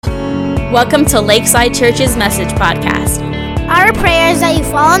Welcome to Lakeside Church's Message Podcast. Our prayer is that you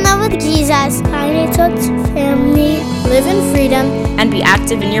fall in love with Jesus, find a church family, live in freedom, And be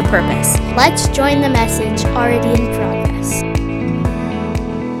active in your purpose. Let's join the message already in progress.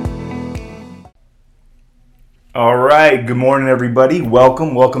 All right, good morning, everybody.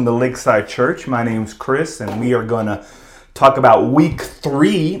 Welcome to Lakeside Church. My name's Chris, and we are going to talk about week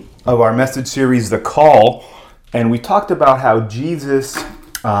 3 of our message series, The Call. And we talked about how Jesus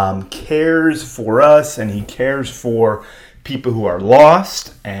cares for us, and he cares for people who are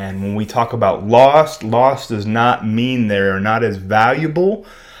lost. And when we talk about lost does not mean they're not as valuable.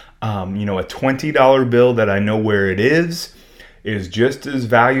 A $20 bill that I know where it is just as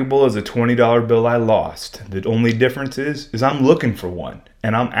valuable as a $20 bill I lost. The only difference is I'm looking for one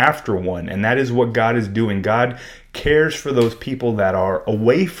and I'm after one, and that is what God is doing. God cares for those people that are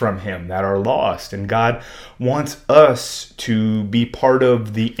away from him, that are lost, and God wants us to be part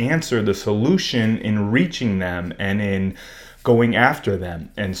of the answer, the solution in reaching them and in going after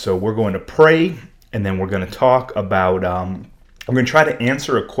them. And so we're going to pray, and then we're going to talk about I'm going to try to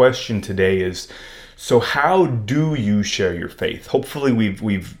answer a question today so how do you share your faith? Hopefully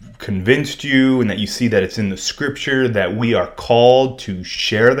we've convinced you, and that you see that it's in the scripture that we are called to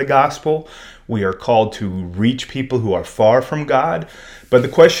share the gospel. We are called to reach people who are far from God. But the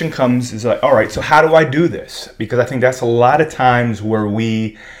question comes is like, all right, so how do I do this? Because I think that's a lot of times where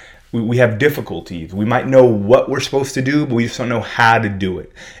we have difficulties. We might know what we're supposed to do, but we just don't know how to do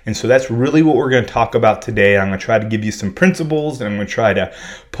it. And so that's really what we're going to talk about today. I'm going to try to give you some principles, and I'm going to try to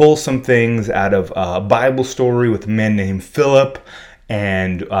pull some things out of a Bible story with a man named Philip,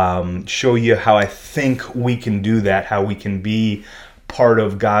 and show you how I think we can do that, how we can be part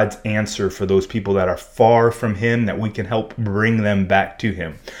of God's answer for those people that are far from him, that we can help bring them back to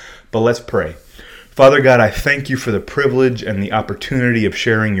him. But let's pray. Father God, I thank you for the privilege and the opportunity of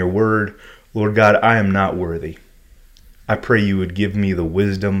sharing your word. Lord God, I am not worthy. I pray you would give me the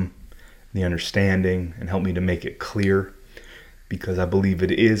wisdom, the understanding, and help me to make it clear, because I believe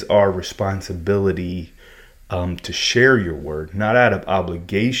it is our responsibility to share your word, not out of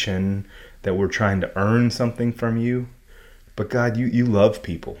obligation that we're trying to earn something from you, but God, you love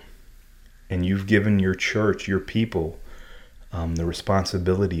people, and you've given your church, your people, the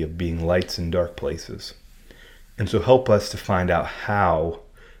responsibility of being lights in dark places. And so help us to find out how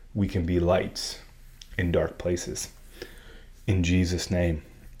we can be lights in dark places. In Jesus' name,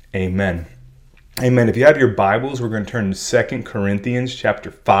 amen. Amen. If you have your Bibles, we're going to turn to 2 Corinthians chapter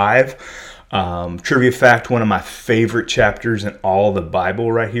 5. Trivia fact, one of my favorite chapters in all the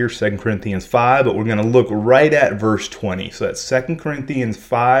Bible right here, 2 Corinthians 5, but we're going to look right at verse 20. So that's 2 Corinthians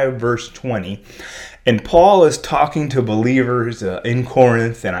 5, verse 20. And Paul is talking to believers in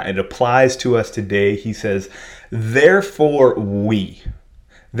Corinth, and it applies to us today. He says, Therefore we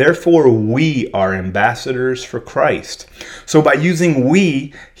are ambassadors for Christ. So by using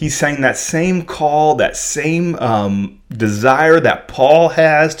we, he's saying that same call, that same desire that Paul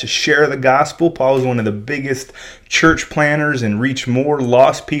has to share the gospel. Paul is one of the biggest church planners and reach more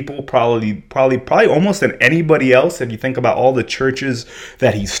lost people probably almost than anybody else. If you think about all the churches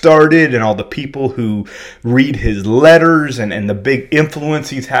that he started and all the people who read his letters and the big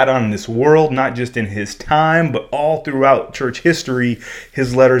influence he's had on this world, not just in his time, but all throughout church history,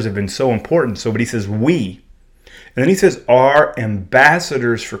 his letters have been so important. So, but he says we, and then he says are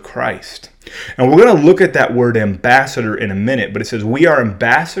ambassadors for Christ. And we're going to look at that word ambassador in a minute, but it says we are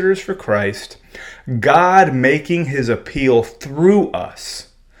ambassadors for Christ, God making his appeal through us.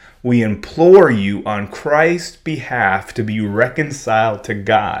 We implore you on Christ's behalf to be reconciled to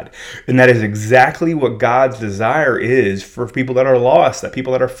God. And that is exactly what God's desire is for people that are lost, that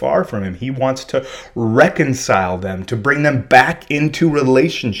people that are far from him. He wants to reconcile them, to bring them back into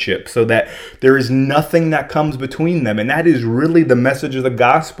relationship so that there is nothing that comes between them. And that is really the message of the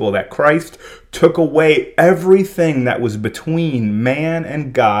gospel, that Christ took away everything that was between man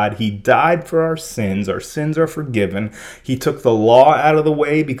and God. He died for our sins. Our sins are forgiven. He took the law out of the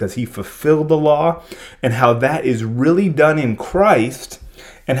way because he fulfilled the law, and how that is really done in Christ,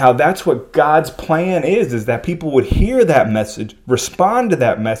 and how that's what God's plan is that people would hear that message, respond to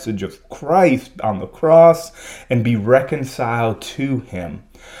that message of Christ on the cross, and be reconciled to him.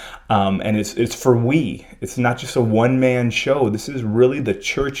 And it's for we. It's not just a one-man show. This is really the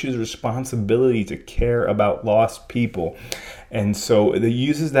church's responsibility to care about lost people. And so it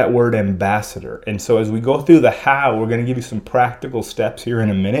uses that word ambassador. And so as we go through the how, we're going to give you some practical steps here in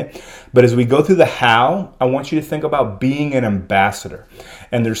a minute. But as we go through the how, I want you to think about being an ambassador.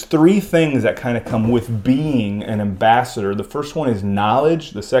 And there's 3 things that kind of come with being an ambassador. The first one is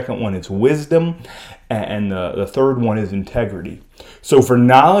knowledge. The second one is wisdom. And the third one is integrity. So for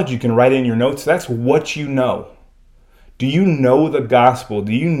knowledge, you can write in your notes, that's what you know. Do you know the gospel?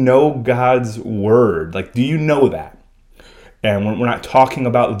 Do you know God's word? Like, do you know that? And we're not talking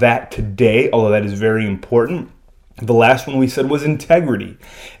about that today, although that is very important. The last one we said was integrity.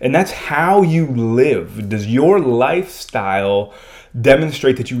 And that's how you live. Does your lifestyle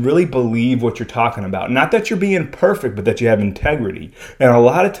demonstrate that you really believe what you're talking about? Not that you're being perfect, but that you have integrity. And a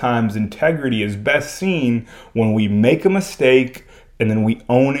lot of times, integrity is best seen when we make a mistake and then we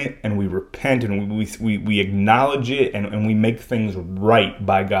own it and we repent and we acknowledge it and we make things right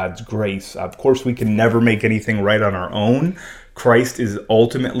by God's grace. Of course, we can never make anything right on our own. Christ is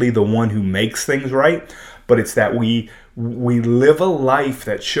ultimately the one who makes things right. But it's that we live a life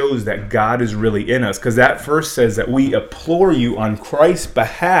that shows that God is really in us. Because that verse says that we implore you on Christ's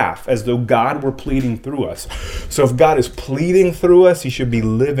behalf as though God were pleading through us. So if God is pleading through us, he should be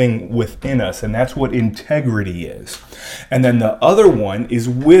living within us. And that's what integrity is. And then the other one is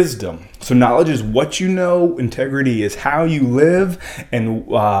wisdom. So knowledge is what you know. Integrity is how you live.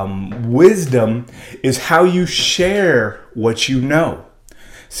 And wisdom is how you share what you know.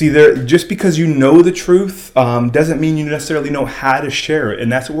 See, just because you know the truth doesn't mean you necessarily know how to share it.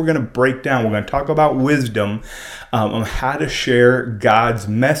 And that's what we're going to break down. We're going to talk about wisdom on how to share God's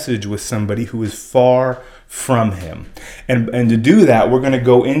message with somebody who is far from him. And to do that, we're going to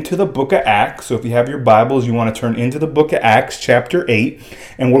go into the book of Acts. So if you have your Bibles, you want to turn into the book of Acts, chapter 8.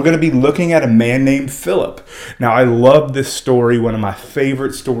 And we're going to be looking at a man named Philip. Now, I love this story, one of my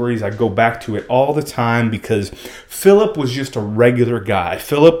favorite stories. I go back to it all the time because Philip was just a regular guy.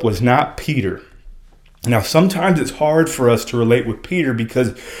 Philip was not Peter. Now, sometimes it's hard for us to relate with Peter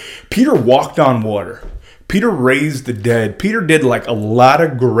because Peter walked on water. Peter raised the dead. Peter did like a lot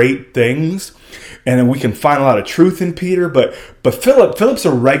of great things. And we can find a lot of truth in Peter, but Philip's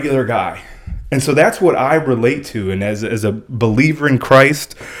a regular guy. And so that's what I relate to. And as a believer in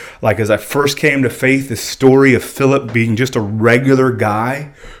Christ, like as I first came to faith, this story of Philip being just a regular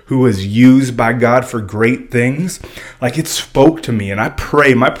guy who was used by God for great things, like it spoke to me. And I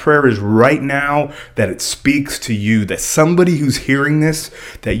pray, my prayer is right now that it speaks to you, that somebody who's hearing this,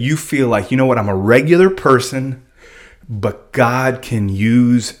 that you feel like, you know what, I'm a regular person, but God can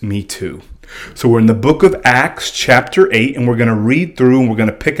use me too. So we're in the book of Acts, chapter 8, and we're going to read through and we're going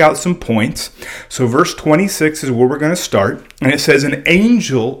to pick out some points. So verse 26 is where we're going to start. And it says, an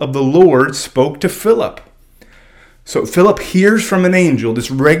angel of the Lord spoke to Philip. So Philip hears from an angel, this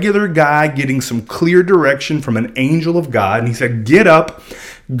regular guy getting some clear direction from an angel of God. And he said, get up,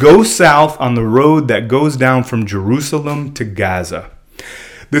 go south on the road that goes down from Jerusalem to Gaza.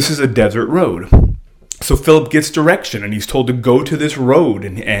 This is a desert road. So Philip gets direction and he's told to go to this road.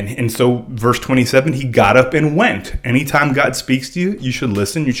 And so verse 27, he got up and went. Anytime God speaks to you, you should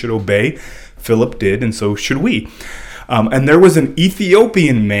listen, you should obey. Philip did, and so should we. And there was an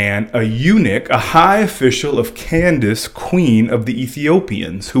Ethiopian man, a eunuch, a high official of Candace, queen of the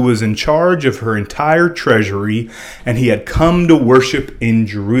Ethiopians, who was in charge of her entire treasury, and he had come to worship in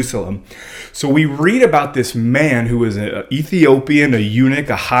Jerusalem. So we read about this man who was an Ethiopian, a eunuch,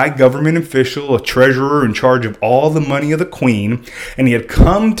 a high government official, a treasurer in charge of all the money of the queen, and he had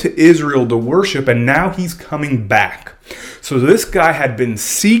come to Israel to worship, and now he's coming back. So this guy had been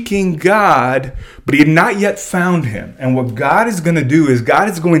seeking God, but he had not yet found him. And what God is going to do is God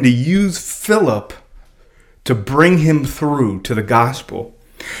is going to use Philip to bring him through to the gospel.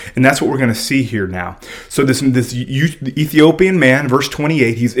 And that's what we're going to see here now. So this Ethiopian man, verse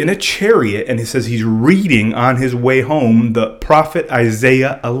 28, he's in a chariot and he says he's reading on his way home the prophet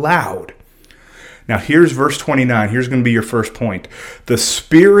Isaiah aloud. Now here's verse 29. Here's going to be your first point. The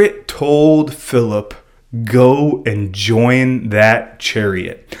Spirit told Philip, go and join that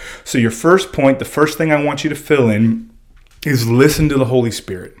chariot. So your first point, the first thing I want you to fill in is listen to the Holy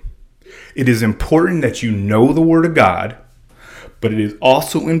Spirit. It is important that you know the Word of God, but it is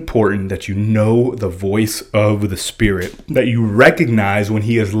also important that you know the voice of the Spirit, that you recognize when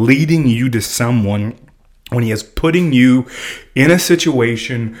He is leading you to someone, when He is putting you in a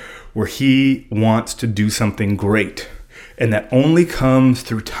situation where He wants to do something great. And that only comes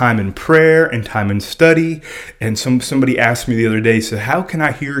through time in prayer and time in study. And somebody asked me the other day, said, how can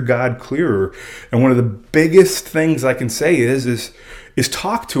I hear God clearer? And one of the biggest things I can say is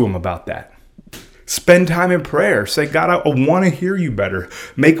talk to Him about that. Spend time in prayer. Say, God, I want to hear you better.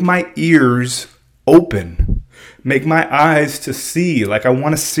 Make my ears open. Make my eyes to see. Like I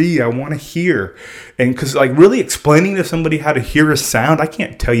want to see, I want to hear. And because like really explaining to somebody how to hear a sound, I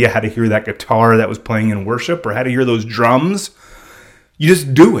can't tell you how to hear that guitar that was playing in worship or how to hear those drums. You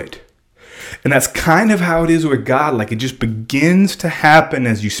just do it. And that's kind of how it is with God. Like, it just begins to happen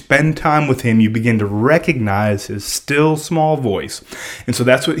as you spend time with him. You begin to recognize his still small voice. And so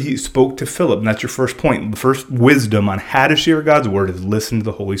that's what he spoke to Philip. And that's your first point. The first wisdom on how to share God's word is listen to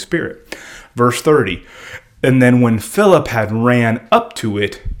the Holy Spirit. Verse 30. And then when Philip had ran up to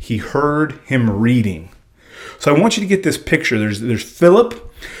it, he heard him reading. So I want you to get this picture. There's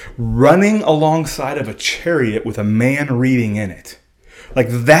Philip running alongside of a chariot with a man reading in it. Like,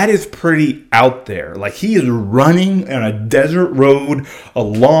 that is pretty out there. Like, he is running on a desert road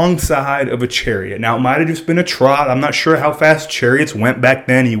alongside of a chariot. Now, it might have just been a trot. I'm not sure how fast chariots went back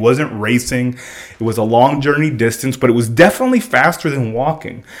then. He wasn't racing. It was a long journey distance, but it was definitely faster than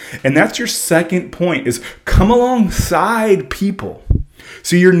walking. And that's your second point, is come alongside people.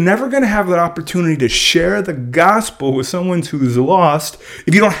 So you're never going to have that opportunity to share the gospel with someone who's lost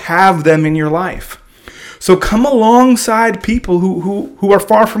if you don't have them in your life. So come alongside people who are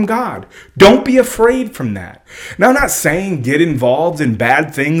far from God. Don't be afraid from that. Now, I'm not saying get involved in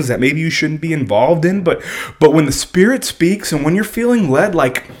bad things that maybe you shouldn't be involved in, but when the Spirit speaks and when you're feeling led,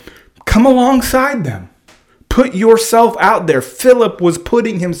 like, come alongside them. Put yourself out there. Philip was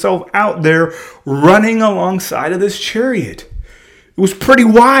putting himself out there, running alongside of this chariot. It was pretty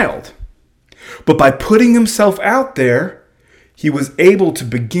wild. But by putting himself out there, he was able to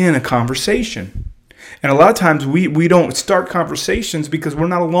begin a conversation. And a lot of times we don't start conversations because we're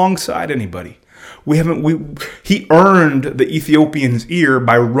not alongside anybody. He earned the Ethiopian's ear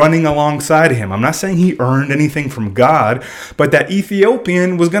by running alongside him. I'm not saying he earned anything from God, but that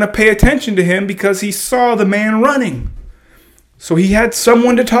Ethiopian was going to pay attention to him because he saw the man running. So he had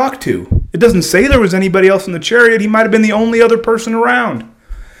someone to talk to. It doesn't say there was anybody else in the chariot. He might have been the only other person around.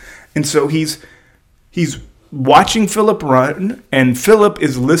 And so he's watching Philip run, and Philip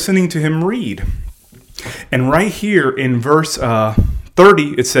is listening to him read. And right here in verse 30,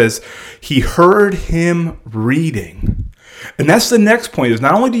 it says, he heard him reading. And that's the next point, is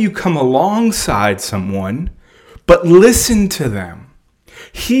not only do you come alongside someone, but listen to them.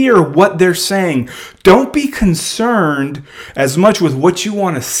 Hear what they're saying. Don't be concerned as much with what you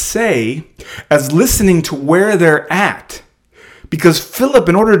want to say as listening to where they're at. Because Philip,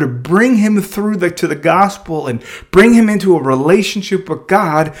 in order to bring him through to the gospel and bring him into a relationship with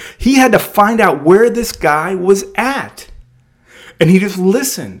God, he had to find out where this guy was at. And he just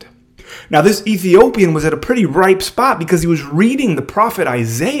listened. Now, this Ethiopian was at a pretty ripe spot because he was reading the prophet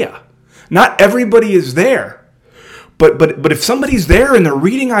Isaiah. Not everybody is there. But if somebody's there and they're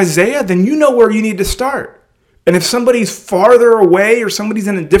reading Isaiah, then you know where you need to start. And if somebody's farther away or somebody's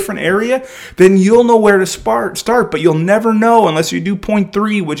in a different area, then you'll know where to start. But you'll never know unless you do point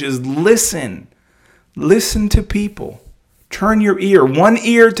 3, which is listen. Listen to people. Turn your ear. One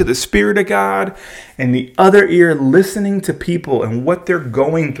ear to the Spirit of God and the other ear listening to people and what they're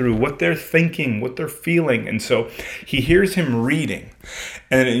going through, what they're thinking, what they're feeling. And so he hears him reading.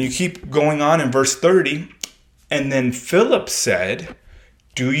 And you keep going on in verse 30. And then Philip said,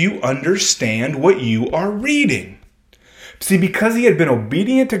 do you understand what you are reading? See, because he had been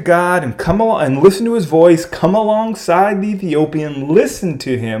obedient to God and come along and listened to his voice, come alongside the Ethiopian, listen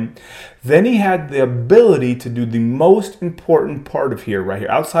to him, then he had the ability to do the most important part of here, right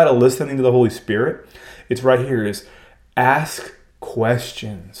here, outside of listening to the Holy Spirit. It's right here, is ask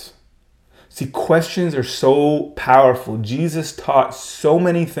questions. See, questions are so powerful. Jesus taught so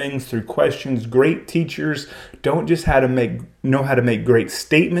many things through questions. Great teachers don't just know how to make great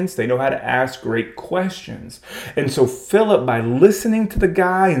statements. They know how to ask great questions. And so Philip, by listening to the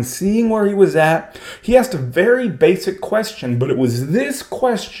guy and seeing where he was at, he asked a very basic question. But it was this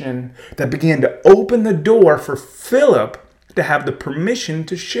question that began to open the door for Philip to have the permission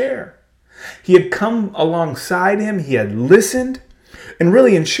to share. He had come alongside him. He had listened. And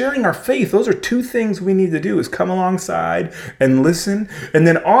really, in sharing our faith, those are two things we need to do, is come alongside and listen. And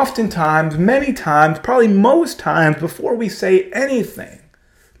then oftentimes, many times, probably most times, before we say anything,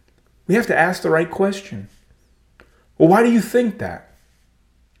 we have to ask the right question. Well, why do you think that?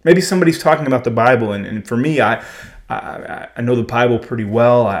 Maybe somebody's talking about the Bible, and for me, I know the Bible pretty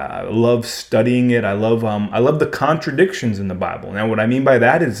well. I love studying it. I love the contradictions in the Bible. Now, what I mean by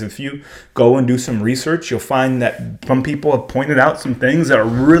that is if you go and do some research, you'll find that some people have pointed out some things that are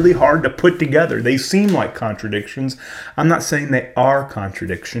really hard to put together. They seem like contradictions. I'm not saying they are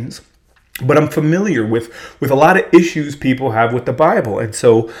contradictions, but I'm familiar with a lot of issues people have with the Bible. And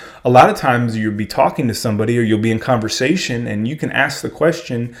so a lot of times you'll be talking to somebody or you'll be in conversation and you can ask the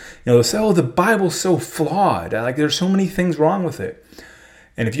question, they'll say, oh, the Bible's so flawed. Like, there's so many things wrong with it.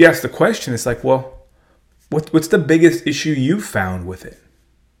 And if you ask the question, it's like, well, what's the biggest issue you've found with it?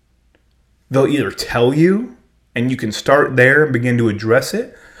 They'll either tell you and you can start there and begin to address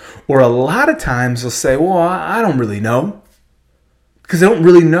it, Or a lot of times they'll say, well, I don't really know. Because they don't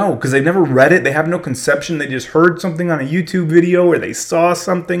really know, because they've never read it. They have no conception. They just heard something on a YouTube video, or they saw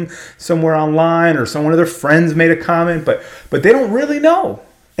something somewhere online, or one of their friends made a comment, but they don't really know.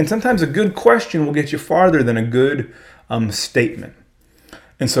 And sometimes a good question will get you farther than a good statement.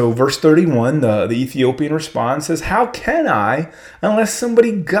 And so verse 31, the Ethiopian responds, says, how can I unless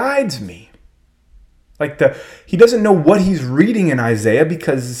somebody guides me? He doesn't know what he's reading in Isaiah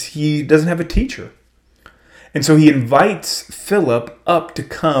because he doesn't have a teacher. And so he invites Philip up to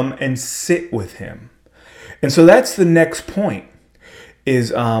come and sit with him. And so that's the next point, is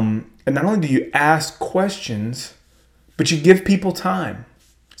and not only do you ask questions, but you give people time.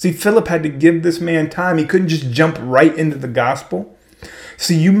 See, Philip had to give this man time. He couldn't just jump right into the gospel.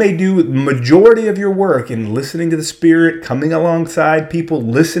 So you may do the majority of your work in listening to the Spirit, coming alongside people,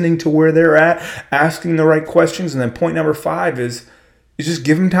 listening to where they're at, asking the right questions. And then point number 5 is just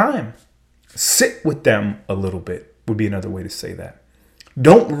give them time. Sit with them a little bit would be another way to say that.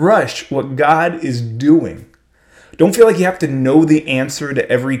 Don't rush what God is doing. Don't feel like you have to know the answer to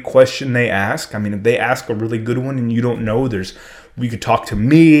every question they ask. I mean, if they ask a really good one and you don't know, you could talk to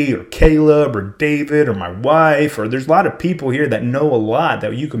me or Caleb or David or my wife, or there's a lot of people here that know a lot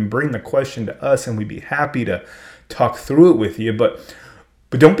that you can bring the question to us and we'd be happy to talk through it with you. But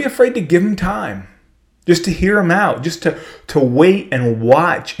don't be afraid to give them time. Just to hear them out, just to wait and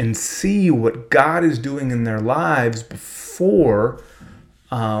watch and see what God is doing in their lives before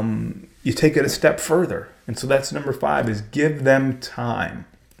you take it a step further. And so that's number 5, is give them time.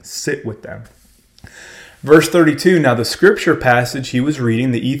 Sit with them. Verse 32, now the scripture passage he was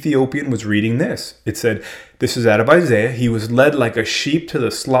reading, the Ethiopian was reading this. It said, this is out of Isaiah, he was led like a sheep to the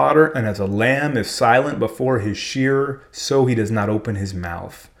slaughter, and as a lamb is silent before his shearer, so he does not open his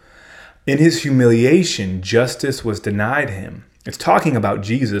mouth. In his humiliation, justice was denied him. It's talking about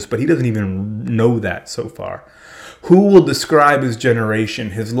Jesus, but he doesn't even know that so far. Who will describe his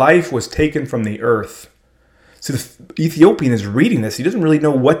generation? His life was taken from the earth. So the Ethiopian is reading this. He doesn't really know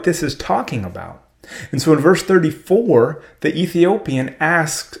what this is talking about. And so in verse 34, the Ethiopian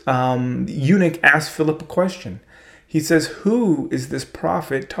eunuch asks Philip a question. He says, who is this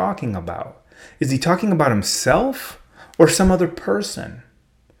prophet talking about? Is he talking about himself or some other person?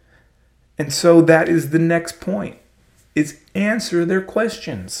 And so that is the next point, is answer their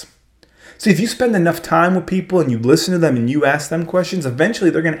questions. See, if you spend enough time with people and you listen to them and you ask them questions, eventually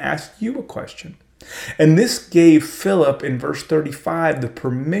they're going to ask you a question. And this gave Philip in verse 35 the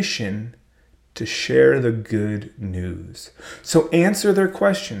permission to share the good news. So answer their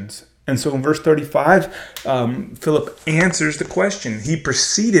questions. And so in verse 35, Philip answers the question. He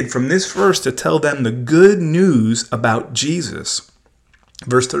proceeded from this verse to tell them the good news about Jesus.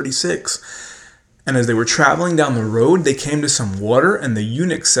 Verse 36, and as they were traveling down the road, they came to some water, and the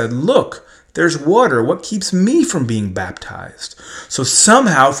eunuch said, look, there's water. What keeps me from being baptized? So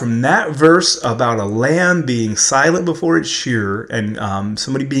somehow from that verse about a lamb being silent before its shearer and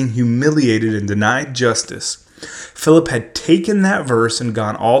somebody being humiliated and denied justice, Philip had taken that verse and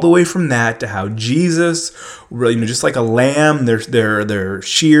gone all the way from that to how Jesus, just like a lamb, they're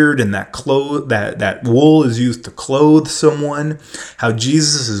sheared, and that wool is used to clothe someone. How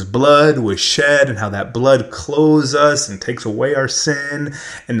Jesus' blood was shed, and how that blood clothes us and takes away our sin,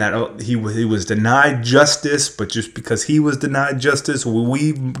 and that he was denied justice, but just because he was denied justice,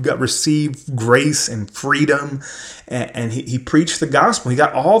 we received grace and freedom. And he preached the gospel. He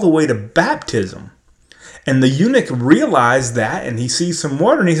got all the way to baptism. And the eunuch realized that, and he sees some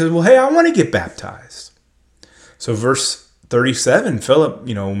water, and he says, well, hey, I want to get baptized. So verse 37, Philip,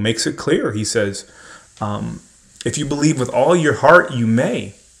 makes it clear. He says, if you believe with all your heart, you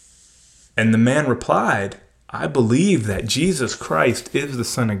may. And the man replied, I believe that Jesus Christ is the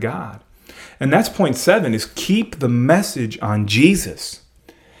Son of God. And that's point 7, is keep the message on Jesus.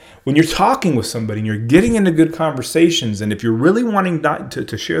 When you're talking with somebody and you're getting into good conversations, and if you're really wanting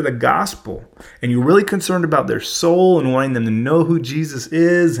to share the gospel and you're really concerned about their soul and wanting them to know who Jesus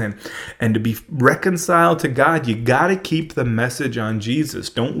is and to be reconciled to God, you got to keep the message on Jesus.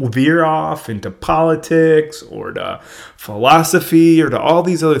 Don't veer off into politics or to philosophy or to all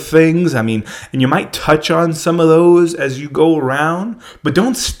these other things. I mean, and you might touch on some of those as you go around, but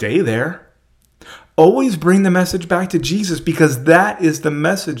don't stay there. Always bring the message back to Jesus, because that is the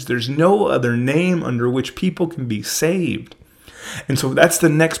message. There's no other name under which people can be saved. And so that's the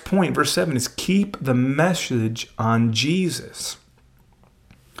next point. Verse 7 is keep the message on Jesus.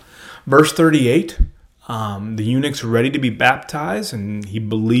 Verse 38, the eunuch's ready to be baptized, and he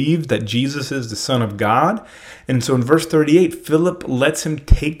believed that Jesus is the Son of God. And so in verse 38, Philip lets him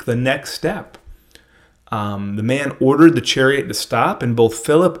take the next step. the man ordered the chariot to stop, and both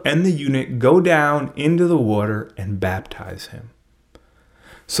Philip and the eunuch go down into the water and baptize him.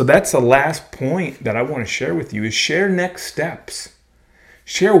 So that's the last point that I want to share with you, is share next steps.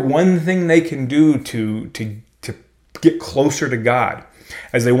 Share one thing they can do to get closer to God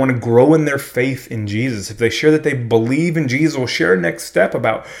as they want to grow in their faith in Jesus. If they share that they believe in Jesus, we'll share a next step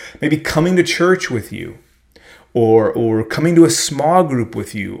about maybe coming to church with you, or coming to a small group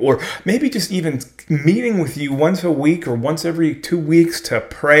with you, or maybe just even meeting with you once a week or once every 2 weeks to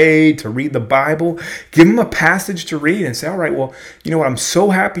pray, to read the Bible. Give them a passage to read and say, all right, well, you know what, I'm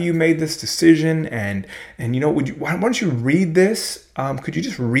so happy you made this decision, and you know, why don't you read this? Could you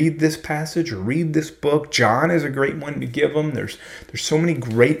just read this passage or read this book? John is a great one to give them. There's so many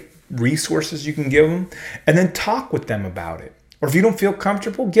great resources you can give them, and then talk with them about it. Or if you don't feel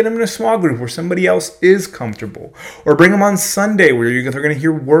comfortable, get them in a small group where somebody else is comfortable. Or bring them on Sunday where they're going to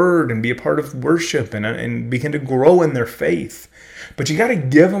hear word and be a part of worship and begin to grow in their faith. But you got to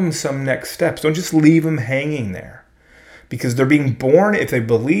give them some next steps. Don't just leave them hanging there. Because they're being born, if they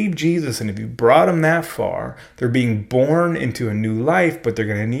believe Jesus and if you brought them that far, they're being born into a new life, but they're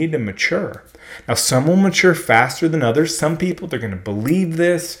going to need to mature. Now, some will mature faster than others. Some people, they're going to believe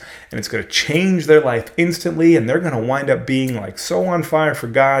this, and it's going to change their life instantly, and they're going to wind up being like so on fire for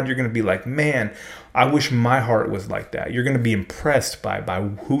God. You're going to be like, man, I wish my heart was like that. You're going to be impressed by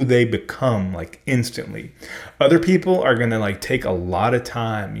who they become like instantly. Other people are going to like take a lot of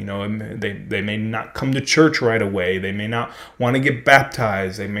time. You know, they may not come to church right away. They may not want to get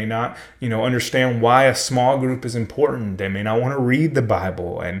baptized. They may not, understand why a small group is important. They may not want to read the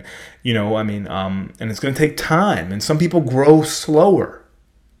Bible. And, and it's going to take time. And some people grow slower.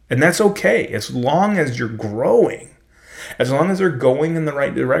 And that's okay, as long as you're growing. As long as they're going in the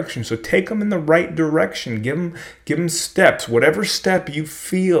right direction. So take them in the right direction. Give them steps. Whatever step you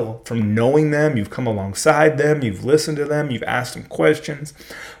feel from knowing them, you've come alongside them, you've listened to them, you've asked them questions.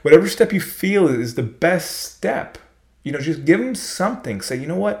 Whatever step you feel is the best step. Just give them something. Say, you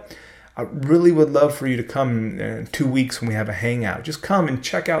know what? I really would love for you to come in 2 weeks when we have a hangout. Just come and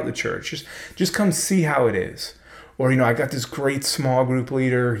check out the church. Just come see how it is. Or, I got this great small group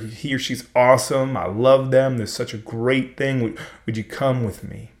leader. He or she's awesome. I love them. There's such a great thing. Would you come with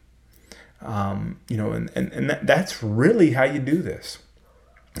me? That's really how you do this.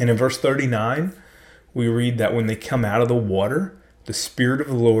 And in verse 39, we read that when they come out of the water, the Spirit of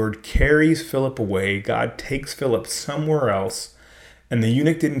the Lord carries Philip away. God takes Philip somewhere else, and the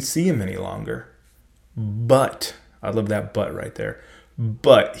eunuch didn't see him any longer. But, I love that but right there.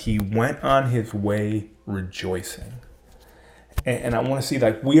 But he went on his way rejoicing. And I want to see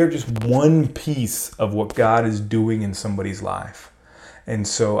we are just one piece of what God is doing in somebody's life. And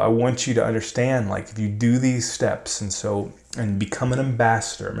so I want you to understand, if you do these steps and become an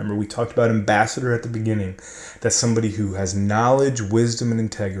ambassador. Remember, we talked about ambassador at the beginning. That's somebody who has knowledge, wisdom, and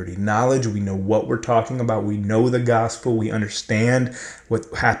integrity. Knowledge, we know what we're talking about. We know the gospel. We understand what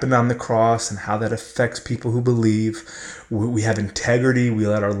happened on the cross and how that affects people who believe. We have integrity. We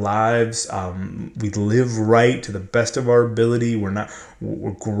let our lives, we live right to the best of our ability. We're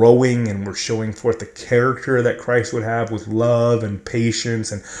growing and we're showing forth the character that Christ would have with love and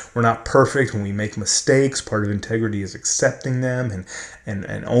patience. And we're not perfect when we make mistakes. Part of integrity is accepting them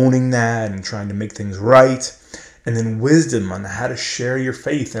and owning that and trying to make things right. And then wisdom on how to share your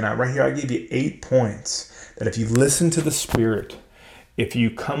faith. And right here, I gave you 8 points that if you listen to the Spirit, if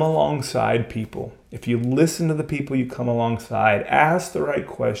you come alongside people, if you listen to the people you come alongside, ask the right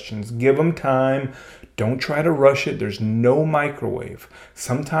questions, give them time, don't try to rush it. There's no microwave.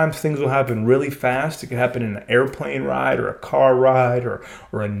 Sometimes things will happen really fast. It could happen in an airplane ride or a car ride or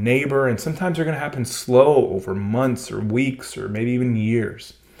a neighbor. And sometimes they're going to happen slow over months or weeks or maybe even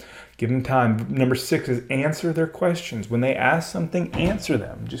years. Give them time. Number 6 is answer their questions. When they ask something, answer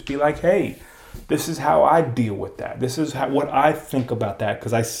them. Just be like, hey, this is how I deal with that. This is what I think about that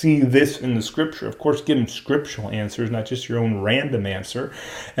because I see this in the scripture. Of course, give them scriptural answers, not just your own random answer.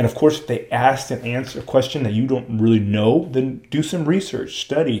 And of course, if they ask and answer a question that you don't really know, then do some research,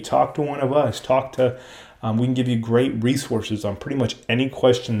 study, talk to one of us, we can give you great resources on pretty much any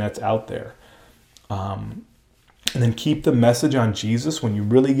question that's out there. And then keep the message on Jesus. When you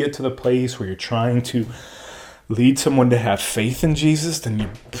really get to the place where you're trying to lead someone to have faith in Jesus, then you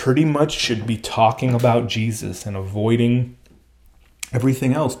pretty much should be talking about Jesus and avoiding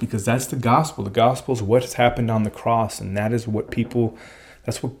everything else because that's the gospel. The gospel is what's happened on the cross, and that's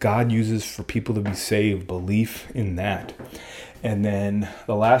what God uses for people to be saved, belief in that. And then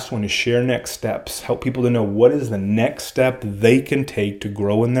the last one is share next steps. Help people to know what is the next step they can take to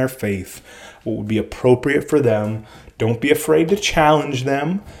grow in their faith, what would be appropriate for them. Don't be afraid to challenge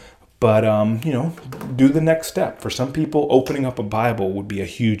them. But, do the next step. For some people, opening up a Bible would be a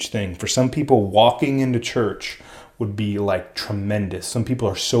huge thing. For some people, walking into church would be like tremendous. Some people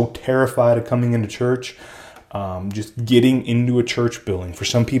are so terrified of coming into church, just getting into a church building. For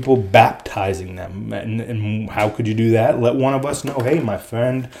some people, baptizing them. And how could you do that? Let one of us know, hey, my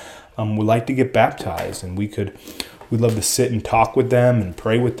friend would like to get baptized, and we'd love to sit and talk with them and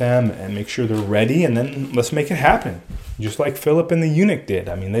pray with them and make sure they're ready, and then let's make it happen. Just like Philip and the eunuch did.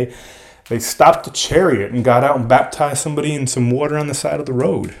 I mean, they stopped the chariot and got out and baptized somebody in some water on the side of the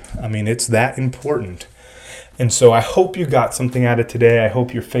road. I mean, it's that important. And so I hope you got something out of today. I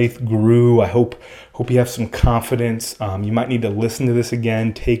hope your faith grew. I hope you have some confidence. You might need to listen to this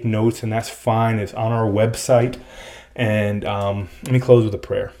again, take notes, and that's fine. It's on our website. And let me close with a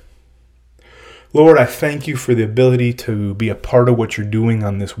prayer. Lord, I thank you for the ability to be a part of what you're doing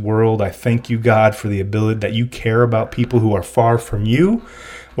on this world. I thank you, God, for the ability that you care about people who are far from you.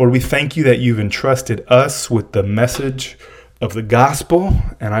 Lord, we thank you that you've entrusted us with the message of the gospel.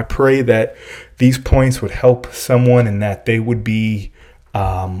 And I pray that these points would help someone and that they would be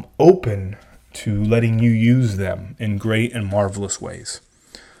open to letting you use them in great and marvelous ways.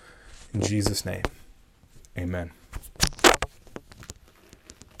 In Jesus' name, amen.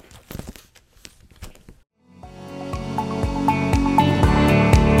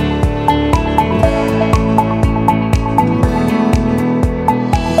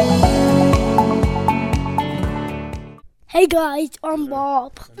 Hey guys, I'm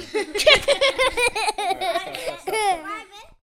Bob.